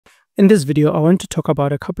In this video, I want to talk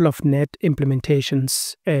about a couple of NAT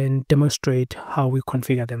implementations and demonstrate how we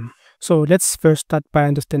configure them. So let's first start by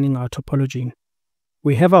understanding our topology.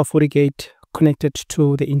 We have our Fortigate connected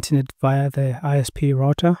to the internet via the ISP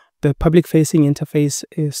router. The public-facing interface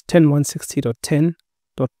is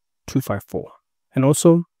 10.160.10.254. And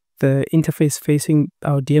also, the interface facing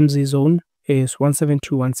our DMZ zone is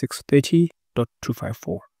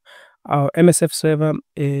 172.168.254. Our MSF server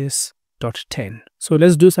is .10. So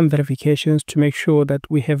let's do some verifications to make sure that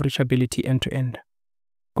we have reachability end to end.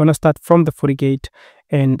 I'm gonna start from the Fortigate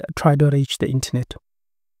and try to reach the internet.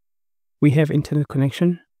 We have internet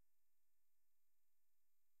connection,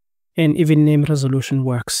 and even name resolution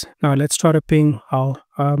works. Now let's try to ping our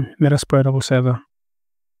meta-spreadable server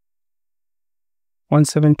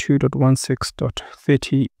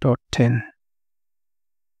 172.16.30.10.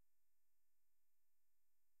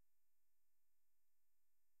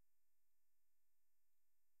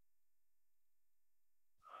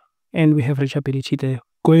 And we have reachability there.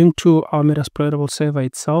 Going to our meta-spreadable server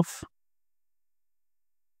itself,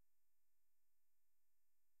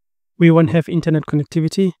 we won't have internet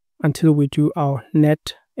connectivity until we do our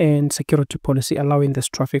NAT and security policy allowing this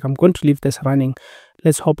traffic. I'm going to leave this running.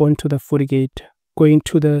 Let's hop on to the Fortigate. Going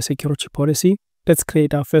to the security policy, let's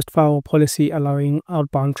create our first firewall policy allowing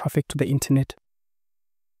outbound traffic to the internet.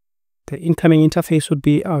 The incoming interface would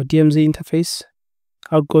be our DMZ interface.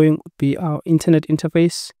 Outgoing would be our internet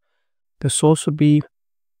interface. The source would be,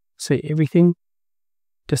 say, everything,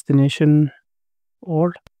 destination,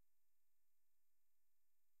 all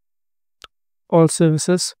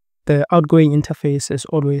services. The outgoing interface is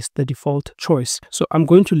always the default choice. So I'm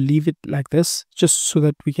going to leave it like this just so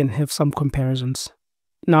that we can have some comparisons.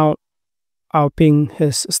 Now our ping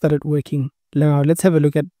has started working. Now let's have a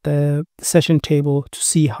look at the session table to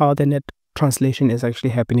see how the NAT translation is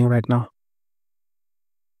actually happening right now.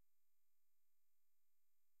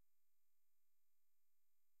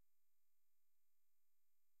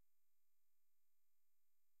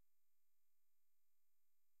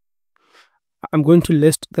 I'm going to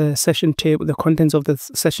list the session table, the contents of the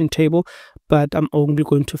session table, but I'm only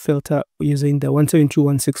going to filter using the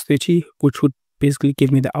 172.168.10, which would basically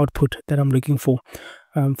give me the output that I'm looking for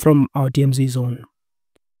from our DMZ zone.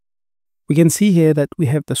 We can see here that we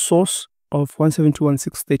have the source of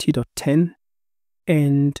 172.168.10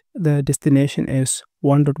 and the destination is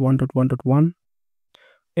 1.1.1.1,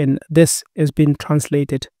 and this has been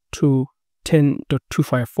translated to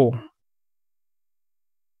 10.254.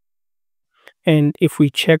 And if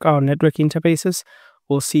we check our network interfaces,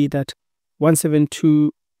 we'll see that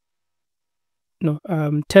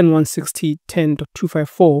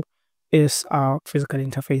 10.160.10.254 is our physical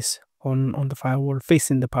interface on the firewall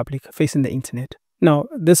facing the public, facing the internet. Now,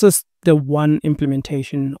 this is the one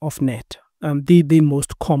implementation of NAT, the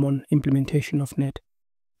most common implementation of NAT.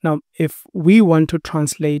 Now, if we want to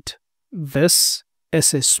translate this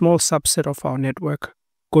as a small subset of our network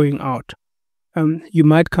going out, you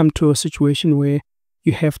might come to a situation where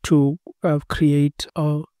you have to create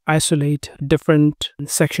or isolate different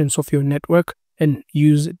sections of your network and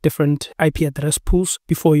use different IP address pools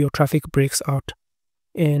before your traffic breaks out.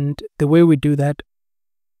 And the way we do that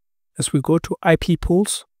is we go to IP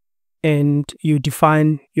pools and you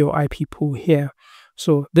define your IP pool here.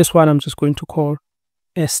 So this one I'm just going to call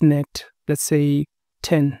sNAT, let's say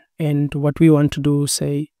 10. And what we want to do,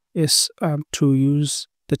 say, is to use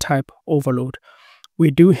the type overload. We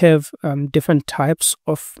do have different types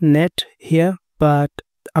of NAT here, but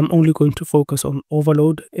I'm only going to focus on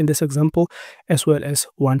overload in this example, as well as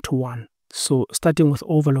one-to-one. So starting with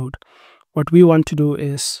overload, what we want to do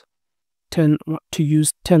is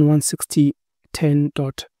use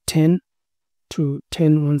 10.160.10.10 to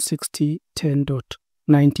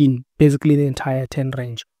 10.160.10.19, basically the entire 10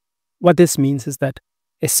 range. What this means is that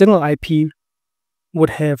a single IP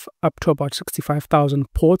would have up to about 65,000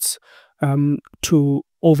 ports to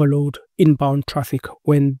overload inbound traffic.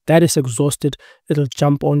 When that is exhausted, it'll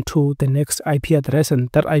jump onto the next IP address, and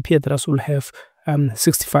that IP address will have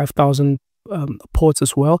 65,000 ports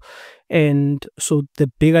as well. And so the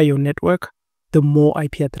bigger your network, the more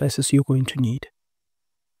IP addresses you're going to need.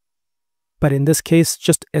 But in this case,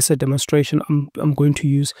 just as a demonstration, I'm going to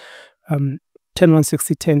use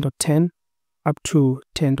 10.160.10.10 up to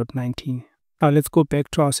 10.19. Now let's go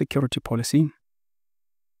back to our security policy.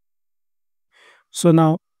 So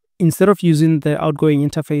now, instead of using the outgoing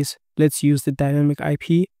interface, let's use the dynamic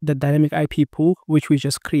IP pool, which we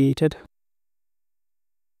just created.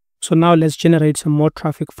 So now let's generate some more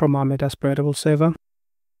traffic from our meta-spreadable server.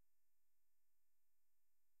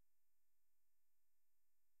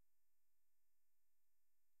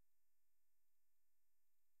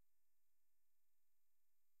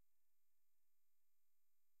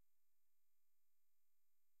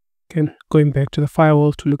 Again, going back to the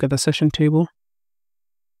firewall to look at the session table.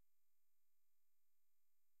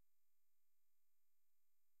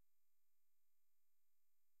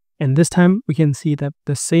 And this time we can see that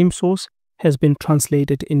the same source has been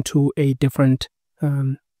translated into a different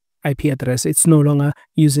IP address. It's no longer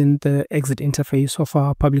using the exit interface of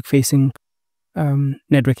our public-facing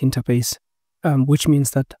network interface, which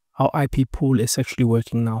means that our IP pool is actually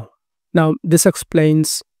working now. Now, this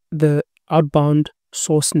explains the outbound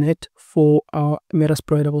source net for our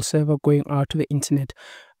Metasploitable server going out to the internet.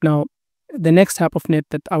 Now, the next type of net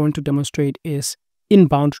that I want to demonstrate is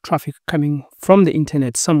inbound traffic coming from the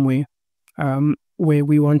internet somewhere, where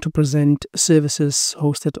we want to present services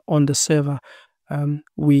hosted on the server.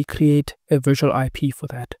 We create a virtual IP for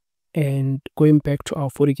that. And going back to our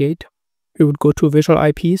Fortigate, we would go to virtual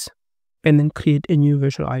IPs and then create a new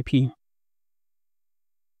virtual IP.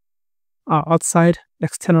 Our outside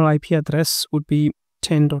external IP address would be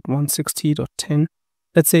 10.160.10.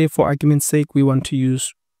 Let's say for argument's sake, we want to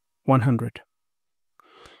use 100.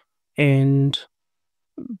 And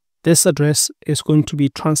this address is going to be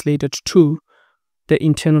translated to the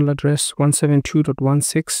internal address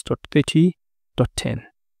 172.16.30.10,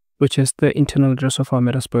 which is the internal address of our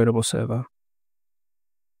Metasploitable server.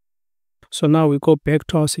 So now we go back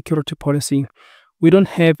to our security policy. We don't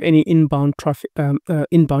have any inbound traffic,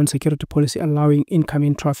 inbound security policy allowing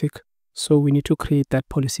incoming traffic. So we need to create that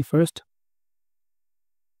policy first.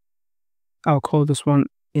 I'll call this one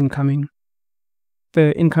incoming.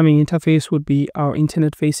 The incoming interface would be our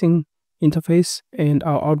internet-facing interface, and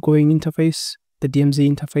our outgoing interface, the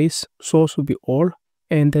DMZ interface, source will be all,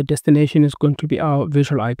 and the destination is going to be our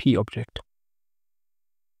visual IP object.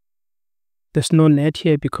 There's no NAT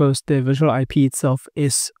here because the visual IP itself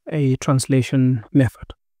is a translation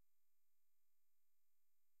method,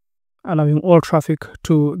 allowing all traffic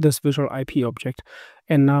to this visual IP object.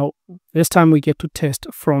 And now this time we get to test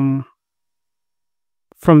from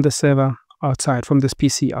the server outside, from this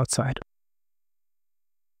PC outside.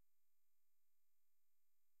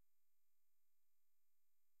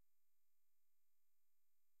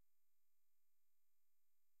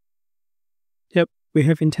 Yep, we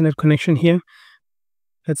have internet connection here.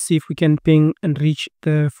 Let's see if we can ping and reach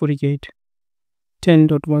the Fortigate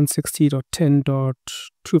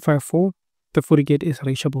 10.160.10.254. The Fortigate is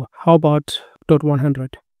reachable. How about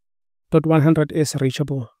 .100? .100 is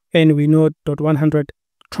reachable, and we know .100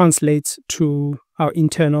 translates to our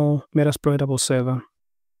internal Metasploitable server.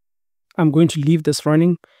 I'm going to leave this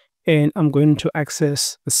running, and I'm going to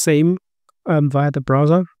access the same via the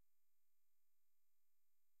browser.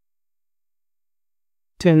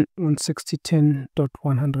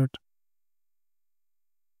 10.160.10.100.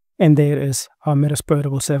 And there is our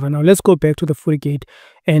Metasploitable server. Now let's go back to the Fortigate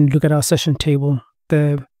and look at our session table.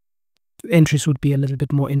 The entries would be a little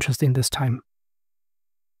bit more interesting this time.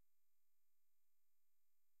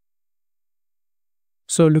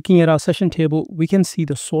 So looking at our session table, we can see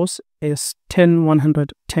the source is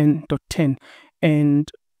 10.100.10.10.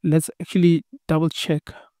 And let's actually double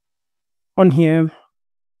check on here.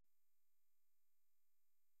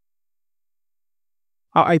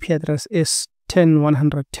 Our IP address is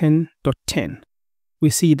 10.100.10.10. We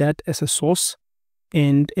see that as a source,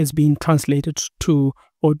 and it's being translated to,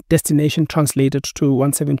 or destination translated to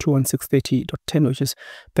 172.168.10, which is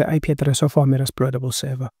the IP address of our Metasploitable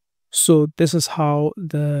server. So this is how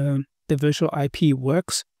the virtual IP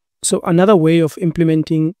works. So another way of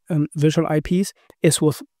implementing virtual IPs is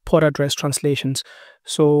with port address translations.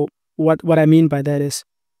 So what I mean by that is,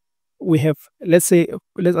 we have, let's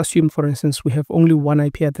assume, for instance, we have only one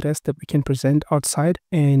IP address that we can present outside,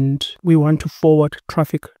 and we want to forward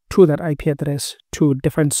traffic to that IP address to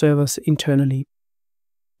different servers internally.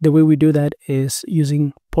 The way we do that is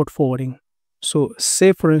using port forwarding. So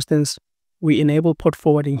say, for instance, we enable port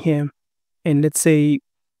forwarding here, and let's say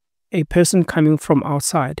a person coming from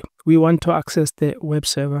outside, we want to access the web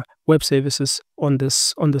services on the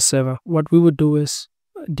server. What we would do is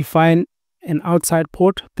define an outside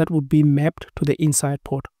port that would be mapped to the inside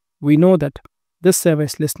port. We know that this server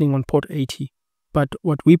is listening on port 80, but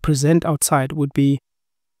what we present outside would be,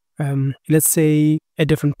 let's say, a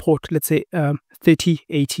different port, let's say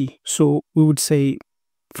 3080. So we would say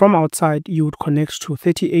from outside, you would connect to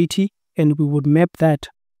 3080, and we would map that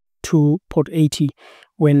to port 80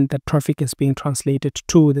 when the traffic is being translated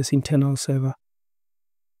to this internal server.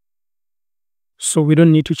 So we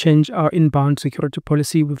don't need to change our inbound security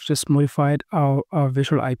policy. We've just modified our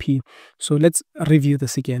visual IP. So let's review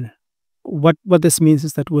this again. What this means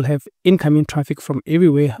is that we'll have incoming traffic from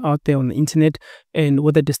everywhere out there on the internet, and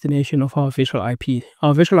with the destination of our visual IP.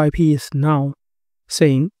 Our visual IP is now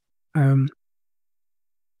saying,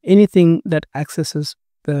 anything that accesses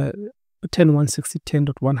the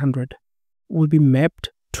 10.160.10.100 will be mapped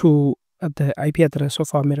to the IP address of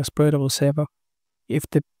our Metasploitable server. If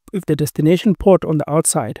the destination port on the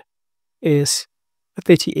outside is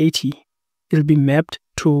 3080, it'll be mapped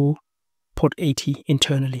to port 80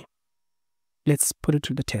 internally. Let's put it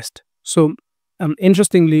to the test. So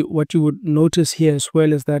interestingly, what you would notice here as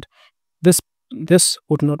well is that this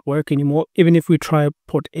would not work anymore. Even if we try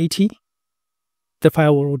port 80, the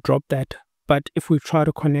firewall will drop that. But if we try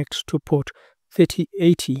to connect to port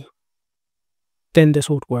 3080, then this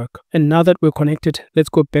would work. And now that we're connected, let's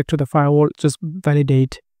go back to the firewall, just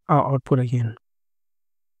validate our output again.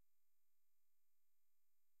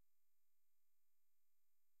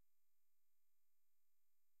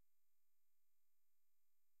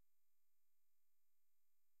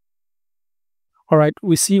 All right,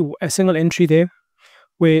 we see a single entry there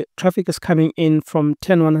where traffic is coming in from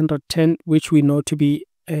 10.110, which we know to be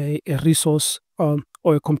a resource or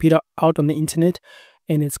a computer out on the internet,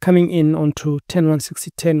 and it's coming in onto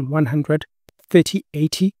 10.160.10.100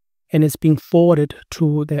 3080, and it's being forwarded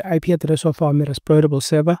to the IP address of our Metasploitable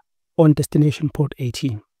server on destination port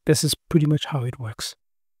 18. This is pretty much how it works.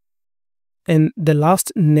 And the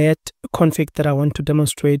last NAT config that I want to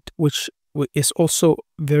demonstrate, which is also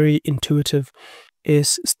very intuitive,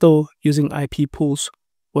 is still using IP pools.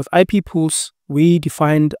 With IP pools, we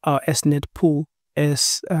defined our sNAT pool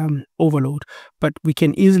as overload, but we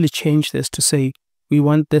can easily change this to say we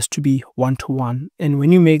want this to be 1-to-1. And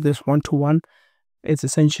when you make this 1-to-1, it's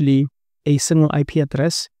essentially a single IP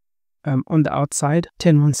address on the outside,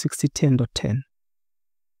 10.160.10.10.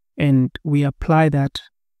 And we apply that.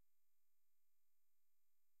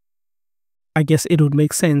 I guess it would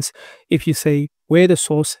make sense if you say where the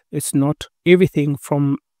source is not everything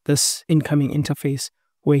from this incoming interface,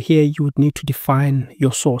 where here you would need to define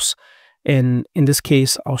your source. And in this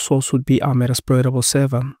case, our source would be our Metasploitable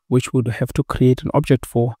server, which would have to create an object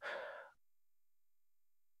for.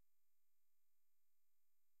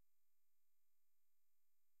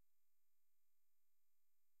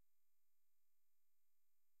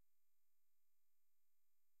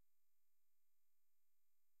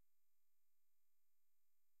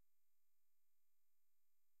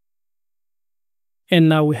 And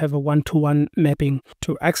now we have a 1-to-1 mapping.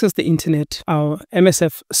 To access the internet, our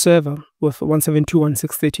MSF server with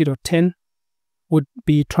 172.168.10 would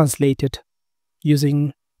be translated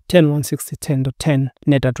using 10.160.10.10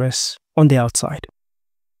 net address on the outside.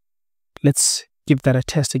 Let's give that a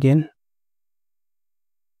test again.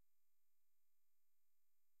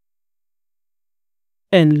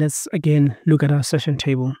 And let's again look at our session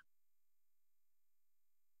table.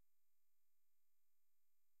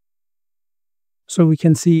 So we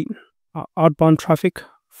can see outbound traffic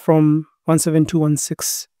from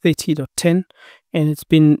 172.168.10, and it's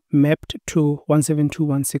been mapped to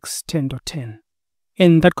 172.168.10.10.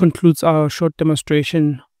 And that concludes our short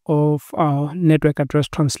demonstration of our network address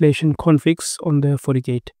translation configs on the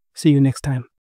Fortigate. See you next time.